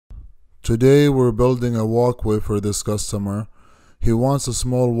Today we're building a walkway for this customer. He wants a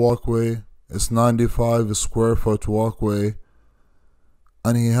small walkway. It's 95 square foot walkway,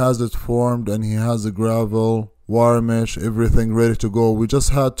 and he has it formed, and he has the gravel, wire mesh, everything ready to go. We just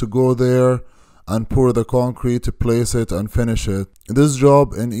had to go there and pour the concrete to place it and finish it. This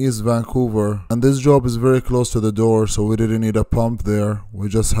job in East Vancouver, and this job is very close to the door, so we didn't need a pump there. We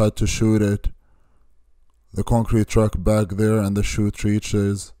just had to shoot it. The concrete truck back there and the chute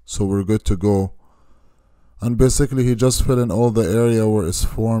reaches, so we're good to go. And basically he just fill in all the area where it's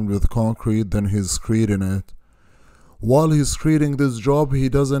formed with concrete, then he's screeding it. While he's screeding this job, he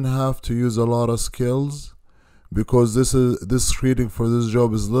doesn't have to use a lot of skills, because this screeding for this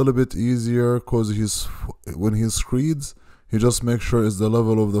job is a little bit easier, because when he screeds, he just makes sure it's the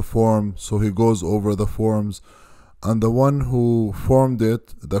level of the form, so he goes over the forms. And the one who formed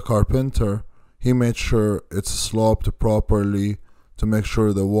it, the carpenter, he made sure it's sloped properly to make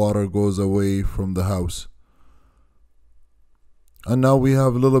sure the water goes away from the house. And now we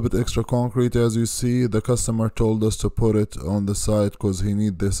have a little bit extra concrete. As you see, the customer told us to put it on the side because he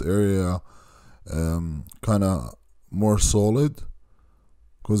need this area kind of more solid,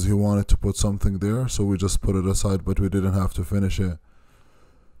 because he wanted to put something there, so we just put it aside, but we didn't have to finish it.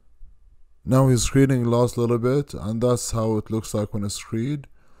 Now he's screeding last little bit, and that's how it looks like when it's screed.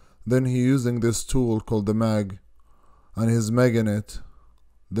 Then he using this tool called the mag, and he's magging it.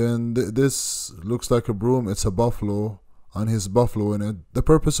 Then this looks like a broom. It's a buffalo, and he's buffalo in it. The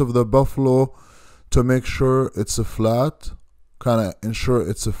purpose of the buffalo, to make sure it's a flat, kind of ensure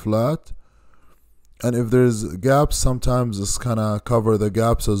it's a flat. And if there's gaps, sometimes it's kind of cover the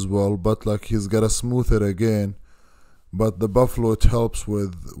gaps as well, but like he's gotta smooth it again. But the buffalo, it helps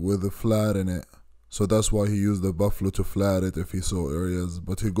with the flat in it. So that's why he used the buffalo to flat it if he saw areas,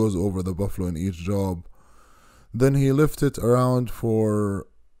 but he goes over the buffalo in each job. Then he left it around for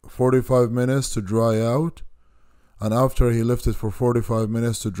 45 minutes to dry out. And after he left it for 45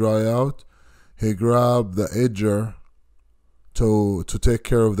 minutes to dry out, he grabbed the edger to take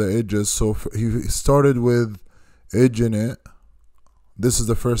care of the edges. So he started with edging it. This is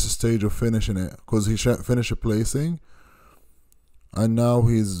the first stage of finishing it, because he finished placing, and now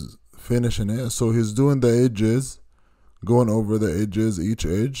he's finishing it. So he's doing the edges, going over the edges, each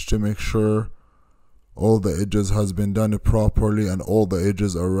edge, to make sure all the edges has been done properly and all the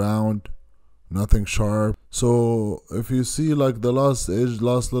edges are round, nothing sharp. So if you see, like the last edge,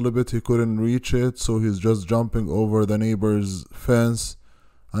 last little bit, he couldn't reach it, so he's just jumping over the neighbor's fence,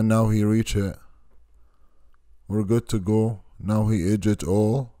 and now he reach it. We're good to go. Now he edge it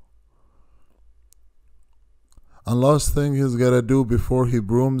all. And last thing he's gotta do before he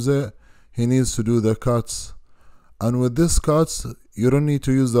brooms it, he needs to do the cuts. And with this cuts, you don't need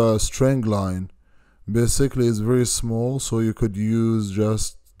to use the string line. Basically it's very small, so you could use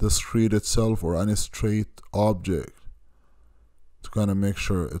just the screed itself or any straight object to kind of make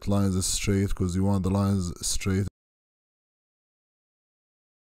sure it lines it straight, because you want the lines straight.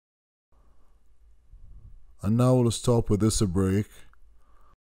 And now we'll stop with this break.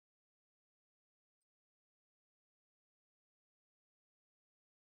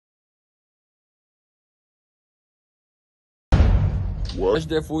 Watch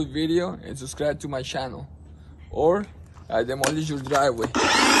the full video and subscribe to my channel, or I demolish your driveway.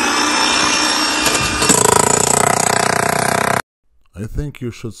 I think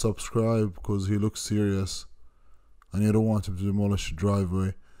you should subscribe, because he looks serious and you don't want him to demolish your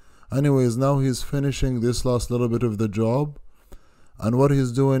driveway. Anyways, now he's finishing this last little bit of the job, and what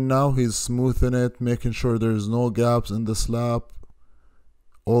he's doing now, he's smoothing it, making sure there's no gaps in the slab.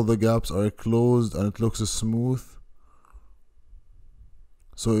 All the gaps are closed and it looks smooth.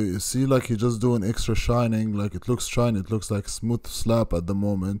 So you see, like he's just doing extra shining, like it looks shiny, it looks like smooth slab at the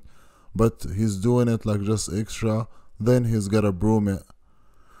moment, but he's doing it like just extra. Then he's gotta broom it.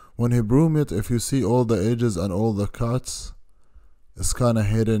 When he broom it, if you see all the edges and all the cuts, it's kind of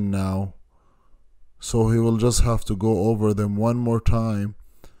hidden now. So he will just have to go over them one more time,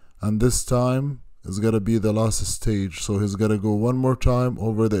 and this time is gonna be the last stage. So he's gotta go one more time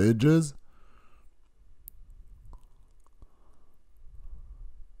over the edges.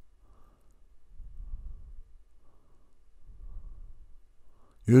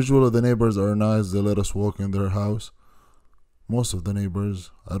 Usually the neighbors are nice, they let us walk in their house. Most of the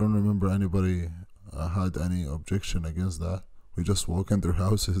neighbors, I don't remember anybody had any objection against that. We just walk in their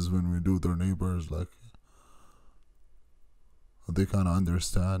houses when we do their neighbors, like they kind of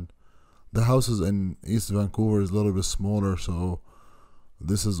understand. The houses in East Vancouver is a little bit smaller, so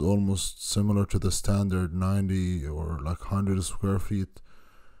this is almost similar to the standard 90 or like 100 square feet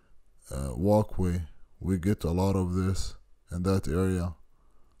walkway. We get a lot of this in that area.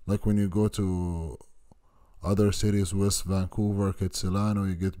 Like when you go to other cities, West Vancouver, Kitsilano,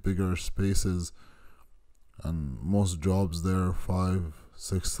 you get bigger spaces, and most jobs there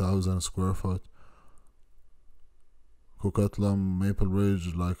 5,000-6,000 square foot. Coquitlam, Maple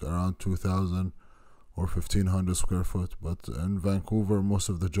Ridge, like around 2,000 or 1,500 square foot. But in Vancouver, most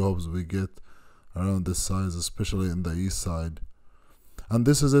of the jobs we get around this size, especially in the east side. And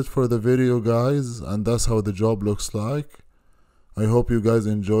this is it for the video, guys, and that's how the job looks like. I hope you guys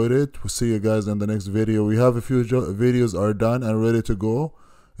enjoyed it. We'll see you guys in the next video. We have a few videos are done and ready to go.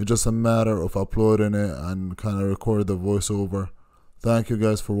 It's just a matter of uploading it and kind of record the voiceover. Thank you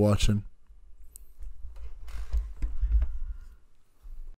guys for watching.